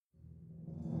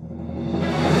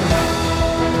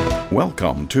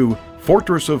Welcome to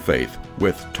Fortress of Faith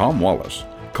with Tom Wallace,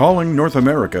 calling North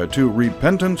America to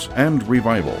repentance and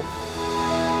revival.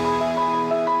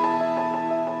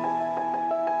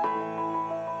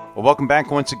 Well, welcome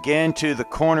back once again to the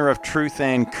Corner of Truth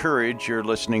and Courage. You're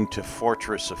listening to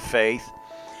Fortress of Faith.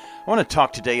 I want to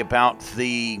talk today about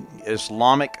the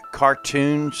Islamic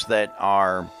cartoons that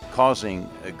are causing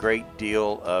a great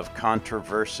deal of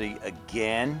controversy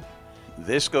again.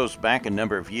 This goes back a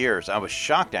number of years. I was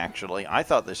shocked, actually. I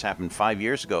thought this happened 5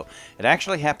 years ago. It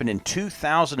actually happened in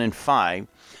 2005.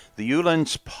 The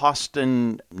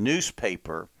Jyllands-Posten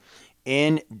newspaper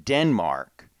in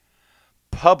Denmark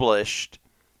published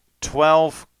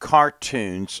 12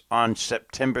 cartoons on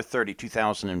September 30,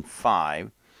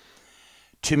 2005,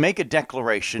 to make a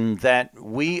declaration that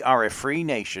we are a free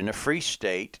nation, a free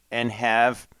state, and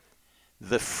have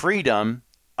the freedom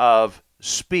of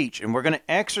speech. And we're going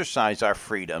to exercise our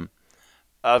freedom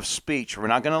of speech. We're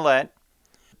not going to let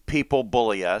people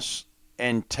bully us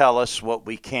and tell us what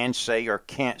we can say or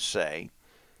can't say.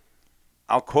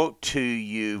 I'll quote to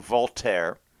you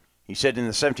Voltaire. He said in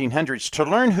the 1700s, "To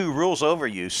learn who rules over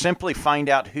you, simply find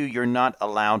out who you're not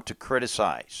allowed to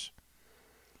criticize."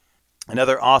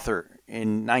 Another author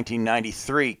in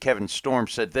 1993, Kevin Storm,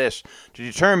 said this: "To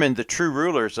determine the true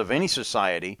rulers of any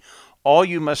society, all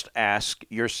you must ask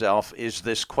yourself is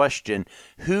this question: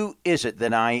 who is it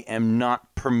that I am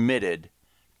not permitted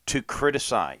to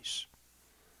criticize?"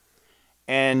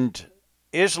 And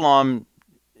Islam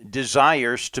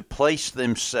desires to place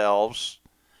themselves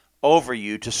over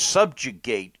you, to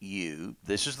subjugate you.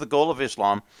 This is the goal of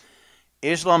Islam.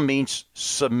 Islam means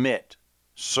submit,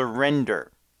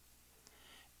 surrender.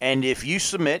 And if you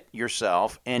submit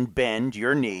yourself and bend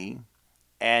your knee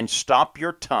and stop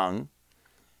your tongue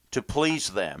to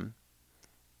please them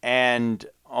and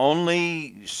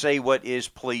only say what is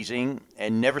pleasing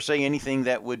and never say anything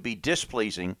that would be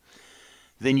displeasing,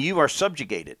 then you are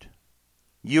subjugated.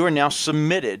 You are now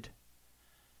submitted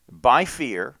by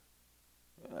fear,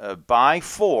 by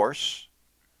force,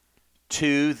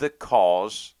 to the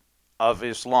cause of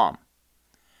Islam.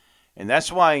 And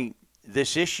that's why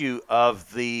this issue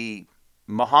of the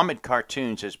Muhammad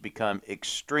cartoons has become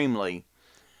extremely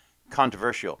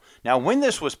controversial. Now, when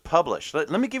this was published,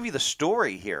 let me give you the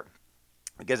story here,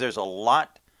 because there's a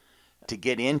lot to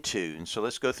get into, and so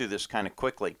let's go through this kind of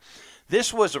quickly.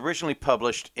 This was originally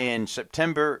published in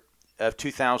September of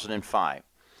 2005.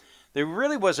 There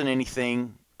really wasn't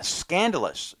anything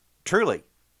scandalous, truly,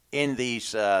 in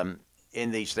these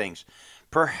things.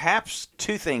 Perhaps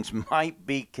two things might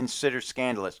be considered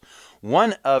scandalous.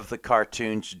 One of the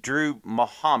cartoons drew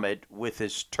Muhammad with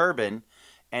his turban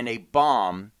and a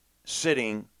bomb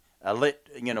sitting, lit,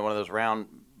 one of those round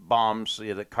bombs,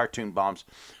 the cartoon bombs,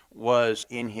 was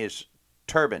in his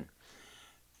turban.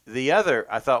 The other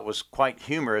I thought was quite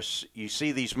humorous. You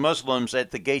see these Muslims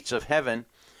at the gates of heaven,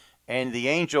 and the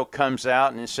angel comes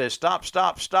out and says, "Stop,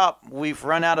 stop, stop, we've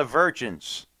run out of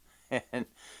virgins." And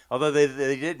although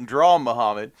they didn't draw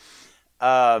Muhammad,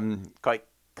 quite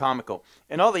comical.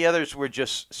 And all the others were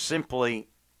just simply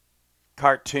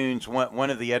cartoons.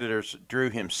 One of the editors drew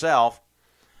himself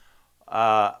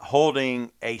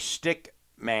holding a stick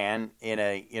man in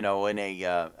a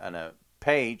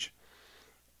page,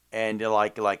 and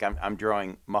like I'm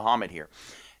drawing Muhammad here.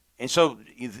 And so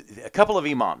a couple of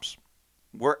imams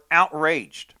were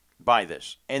outraged by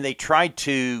this, and they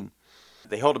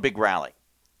held a big rally.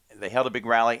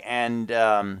 And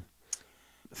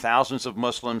thousands of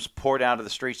Muslims poured out of the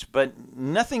streets, but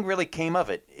nothing really came of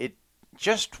it. It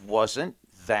just wasn't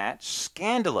that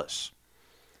scandalous.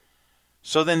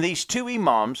 So then these two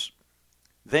imams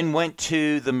then went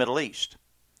to the Middle East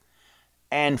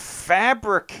and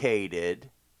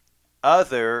fabricated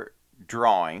other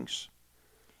drawings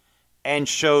and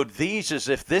showed these as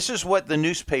if this is what the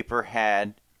newspaper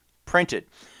had printed.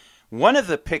 One of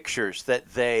the pictures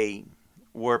that they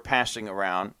were passing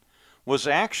around was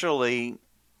actually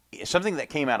something that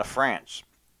came out of France.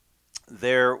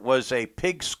 There was a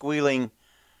pig squealing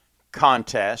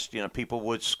contest. People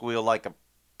would squeal like a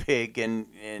pig, and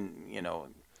you know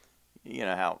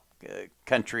how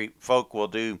country folk will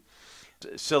do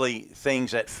silly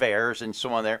things at fairs and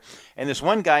so on there. And this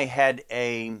one guy had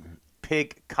a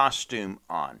pig costume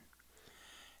on,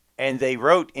 and they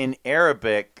wrote in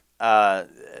Arabic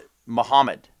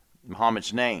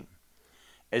Muhammad's name,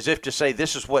 as if to say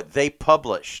this is what they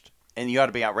published, and you ought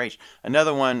to be outraged.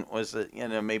 Another one was,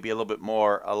 maybe a little bit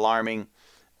more alarming,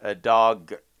 a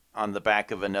dog on the back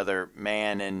of another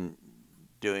man and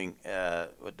doing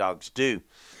what dogs do,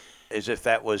 as if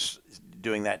that was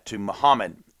doing that to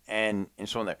Muhammad, and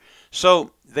so on there.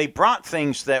 So they brought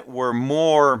things that were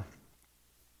more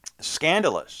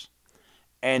scandalous.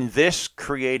 And this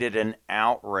created an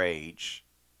outrage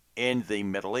in the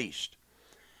Middle East.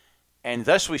 And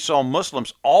thus we saw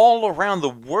Muslims all around the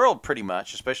world pretty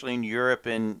much, especially in Europe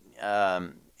and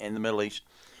in the Middle East,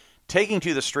 taking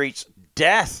to the streets,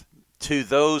 death to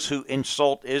those who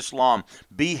insult Islam,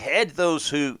 behead those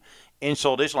who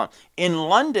insult Islam. In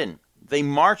London, they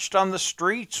marched on the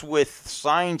streets with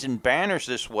signs and banners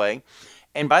this way.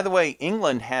 And by the way,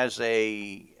 England has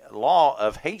a law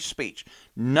of hate speech.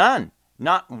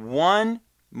 Not one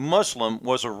Muslim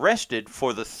was arrested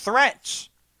for the threats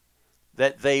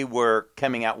that they were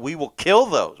coming out. We will kill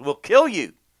those. We'll kill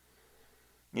you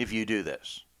if you do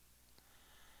this.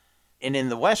 And in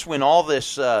the West, when all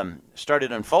this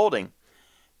started unfolding,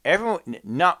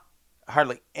 not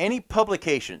hardly any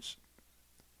publications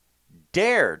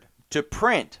dared to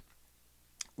print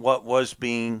what was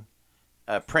being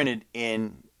printed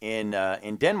in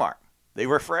Denmark. They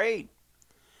were afraid.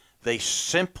 They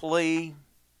simply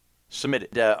submitted.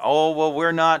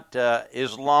 We're not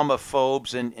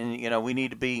Islamophobes, and we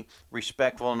need to be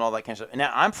respectful and all that kind of stuff.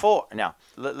 Now, I'm for. Now,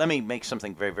 let me make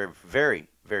something very, very, very,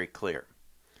 very clear.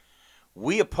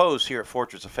 We oppose here at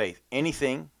Fortress of Faith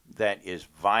anything that is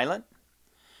violent.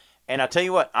 And I'll tell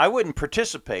you what, I wouldn't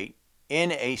participate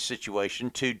in a situation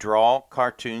to draw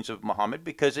cartoons of Muhammad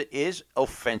because it is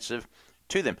offensive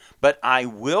to them. But I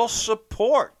will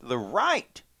support the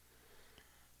right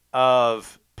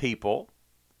of people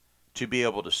to be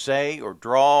able to say or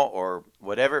draw or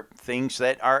whatever things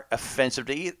that are offensive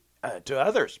to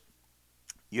others.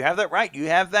 You have that right. You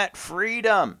have that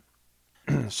freedom.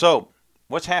 So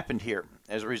what's happened here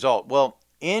as a result? Well,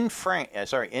 in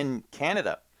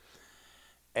Canada,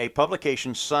 a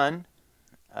publication, Sun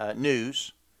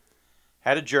News,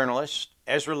 had a journalist,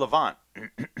 Ezra Levant,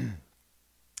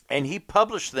 and he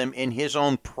published them in his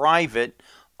own private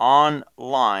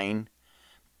online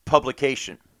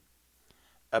publication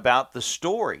about the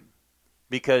story,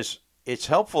 because it's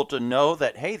helpful to know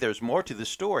that, hey, there's more to the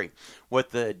story.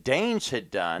 What the Danes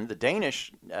had done, the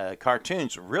Danish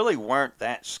cartoons, really weren't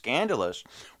that scandalous.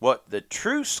 What the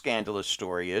true scandalous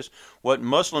story is, what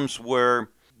Muslims were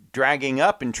dragging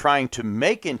up and trying to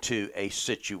make into a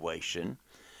situation,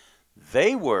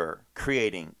 they were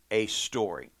creating a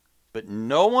story. But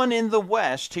no one in the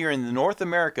West, here in North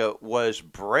America, was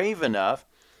brave enough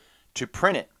to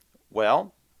print it.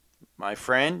 Well, my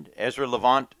friend Ezra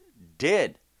Levant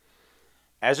did,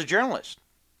 as a journalist.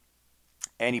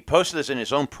 And he posted this in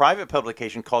his own private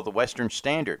publication called The Western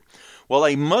Standard. Well,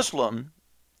 a Muslim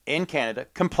in Canada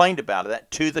complained about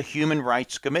that to the Human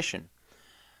Rights Commission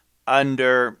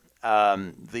under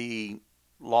the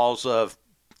laws of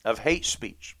hate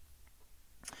speech.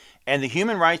 And the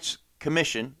Human Rights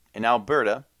Commission in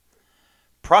Alberta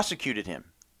prosecuted him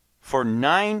for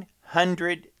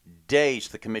 900 days.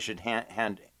 The commission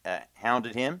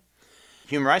hounded him.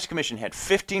 Human Rights Commission had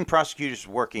 15 prosecutors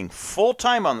working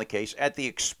full-time on the case at the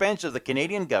expense of the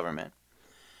Canadian government.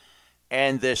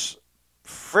 And this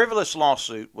frivolous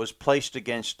lawsuit was placed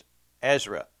against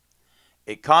Ezra.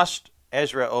 It cost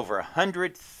Ezra over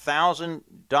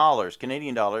 $100,000,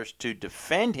 Canadian dollars, to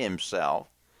defend himself.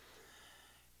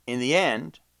 In the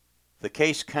end, the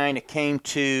case kind of came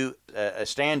to a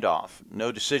standoff.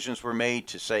 No decisions were made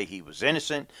to say he was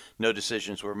innocent. No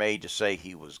decisions were made to say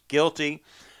he was guilty.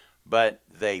 But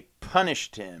they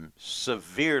punished him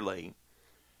severely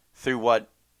through what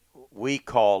we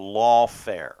call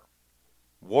lawfare.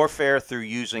 Warfare through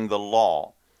using the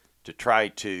law to try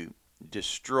to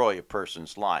destroy a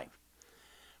person's life.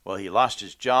 Well, he lost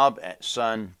his job at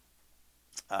Sun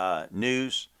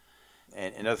News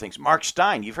and other things. Mark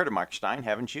Steyn, you've heard of Mark Steyn,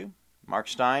 haven't you? Mark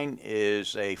Steyn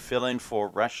is a fill-in for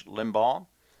Rush Limbaugh,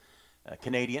 a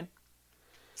Canadian.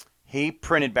 He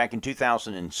printed back in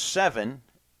 2007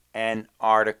 an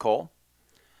article,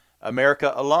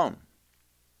 America Alone,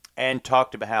 and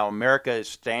talked about how America is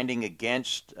standing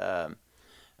against, will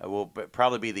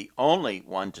probably be the only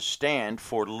one to stand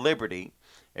for liberty.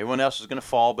 Everyone else is going to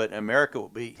fall, but America will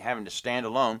be having to stand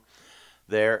alone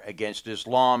there against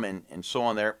Islam and so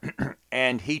on there.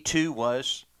 And he too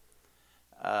was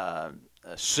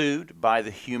sued by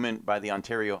the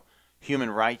Ontario Human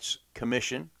Rights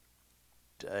Commission.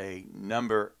 A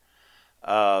number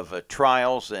of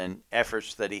trials and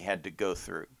efforts that he had to go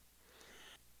through.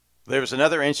 There was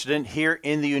another incident here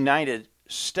in the United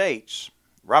States.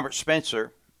 Robert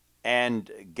Spencer and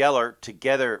Geller,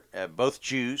 together, both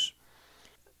Jews,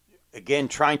 again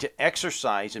trying to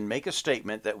exercise and make a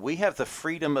statement that we have the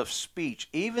freedom of speech,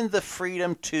 even the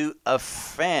freedom to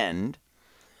offend,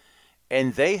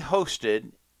 and they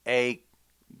hosted a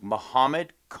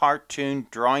Muhammad cartoon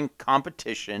drawing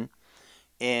competition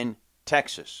in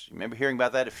Texas. You remember hearing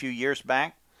about that a few years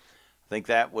back? I think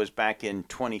that was back in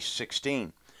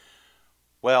 2016.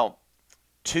 Well,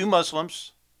 two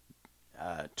Muslims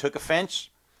took offense,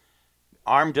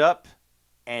 armed up,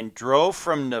 and drove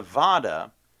from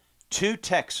Nevada to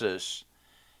Texas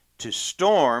to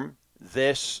storm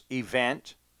this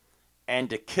event and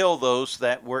to kill those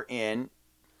that were in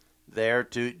there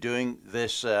doing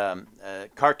this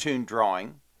cartoon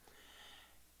drawing.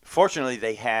 Fortunately,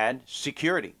 they had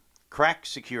security, crack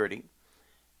security,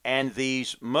 and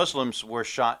these Muslims were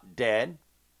shot dead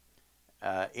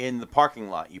in the parking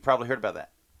lot. You probably heard about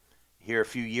that here a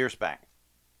few years back.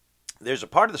 There's a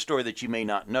part of the story that you may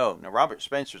not know. Now, Robert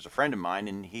Spencer is a friend of mine,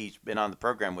 and he's been on the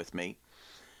program with me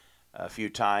a few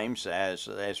times as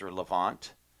Ezra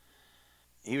Levant.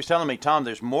 He was telling me, Tom,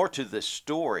 there's more to this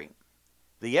story.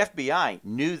 The FBI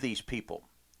knew these people,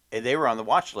 and they were on the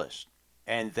watch list,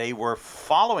 and they were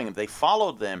following them. They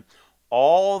followed them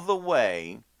all the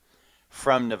way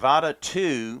from Nevada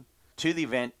to the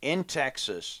event in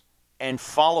Texas and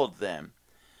followed them.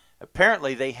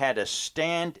 Apparently, they had a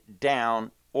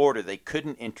stand-down order. They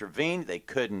couldn't intervene. They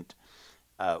couldn't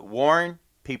warn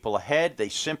people ahead. They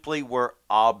simply were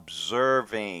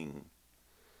observing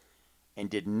and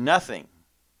did nothing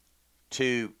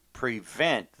to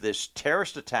prevent this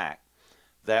terrorist attack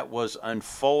that was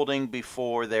unfolding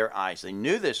before their eyes. They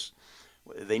knew this.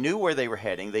 They knew where they were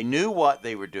heading. They knew what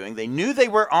they were doing. They knew they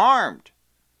were armed.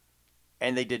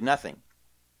 And they did nothing.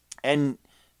 And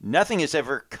nothing has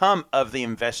ever come of the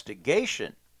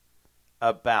investigation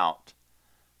about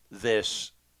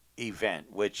this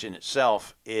event, which in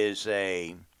itself is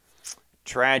a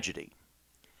tragedy.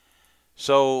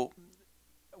 So,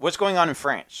 what's going on in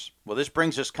France? Well, this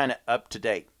brings us kind of up to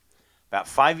date. About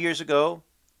 5 years ago,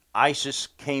 ISIS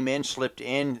came in, slipped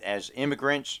in as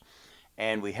immigrants,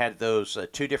 and we had those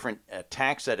two different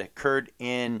attacks that occurred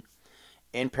in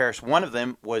Paris. One of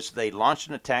them was they launched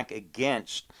an attack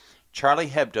against Charlie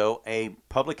Hebdo, a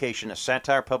publication, a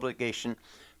satire publication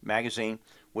magazine,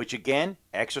 which again,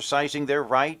 exercising their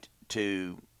right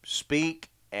to speak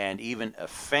and even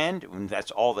offend. And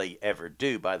that's all they ever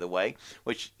do, by the way,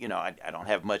 which, you know, I don't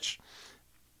have much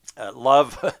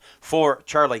love for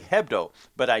Charlie Hebdo,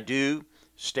 but I do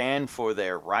stand for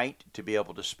their right to be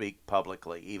able to speak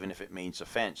publicly, even if it means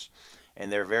offense.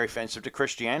 And they're very offensive to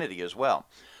Christianity as well.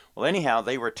 Well, anyhow,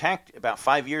 they were attacked about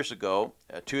 5 years ago.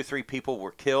 2 or 3 people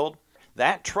were killed.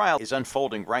 That trial is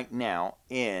unfolding right now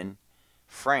in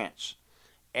France.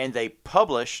 And they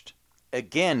published,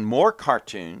 again, more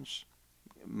cartoons,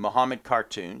 Muhammad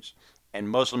cartoons, and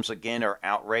Muslims again are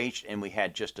outraged. And we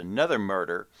had just another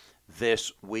murder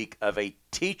this week of a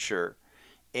teacher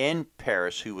in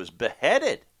Paris who was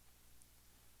beheaded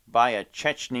by a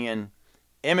Chechnyan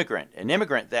immigrant, an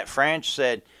immigrant that France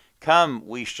said, come,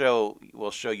 we'll show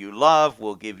you love,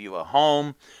 we'll give you a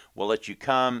home, we'll let you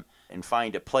come and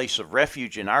find a place of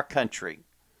refuge in our country.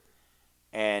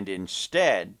 And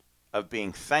instead of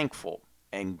being thankful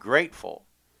and grateful,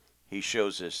 he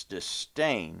shows this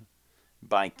disdain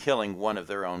by killing one of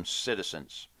their own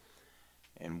citizens.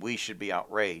 And we should be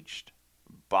outraged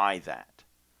by that.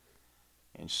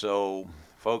 And so,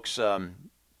 folks,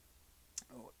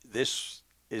 this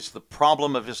is the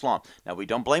problem of Islam. Now, we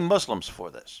don't blame Muslims for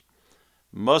this.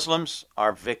 Muslims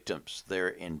are victims. They're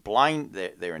in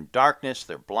darkness.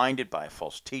 They're blinded by a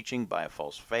false teaching, by a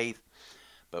false faith.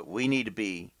 But we need to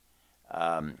be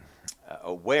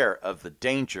aware of the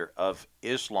danger of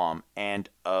Islam and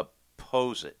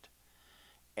oppose it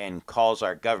and cause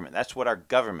our government. That's what our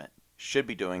government should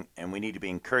be doing, and we need to be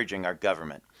encouraging our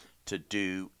government to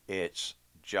do its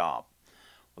job.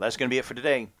 Well, that's going to be it for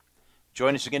today.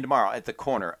 Join us again tomorrow at the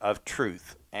Corner of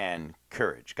Truth and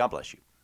Courage. God bless you.